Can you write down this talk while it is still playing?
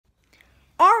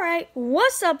Alright,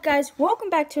 what's up guys?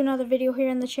 Welcome back to another video here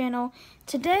on the channel.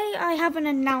 Today I have an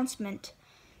announcement.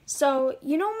 So,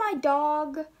 you know my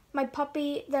dog, my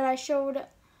puppy that I showed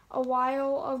a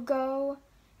while ago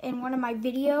in one of my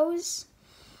videos?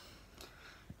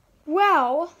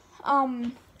 Well,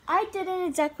 I didn't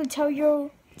exactly tell you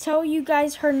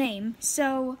guys her name.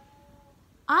 So,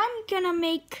 I'm gonna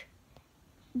make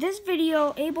this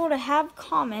video able to have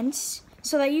comments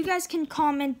so that you guys can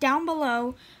comment down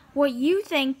below what you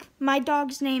think my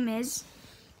dog's name is.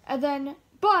 And then,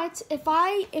 but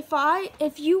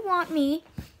if you want me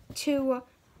to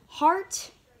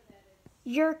heart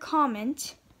your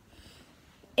comment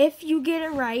if you get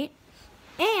it right,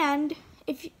 and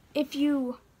if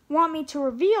you want me to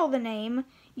reveal the name,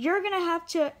 you're gonna have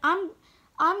to, I'm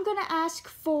gonna ask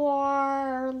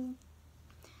for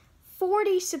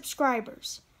 40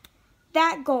 subscribers.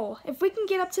 That goal. If we can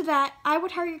get up to that, I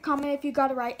would heart your comment if you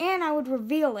got it right, and I would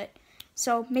reveal it.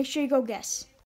 So make sure you go guess.